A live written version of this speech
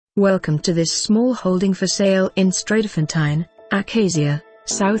Welcome to this small holding for sale in Strydfontein, Akasia,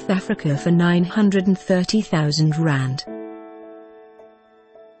 South Africa for R930,000.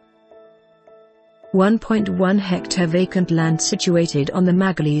 1.1 hectare vacant land situated on the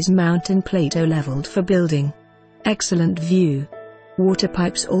Magalies mountain plateau leveled for building. Excellent view. Water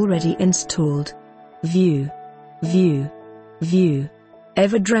pipes already installed. View. View. View.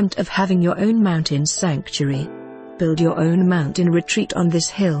 Ever dreamt of having your own mountain sanctuary? Build your own mountain retreat on this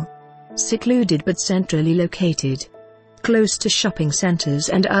hill. Secluded but centrally located. Close to shopping centers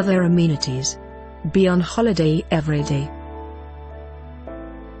and other amenities. Be on holiday every day.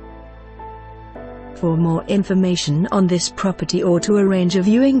 For more information on this property or to arrange a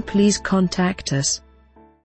viewing, please contact us.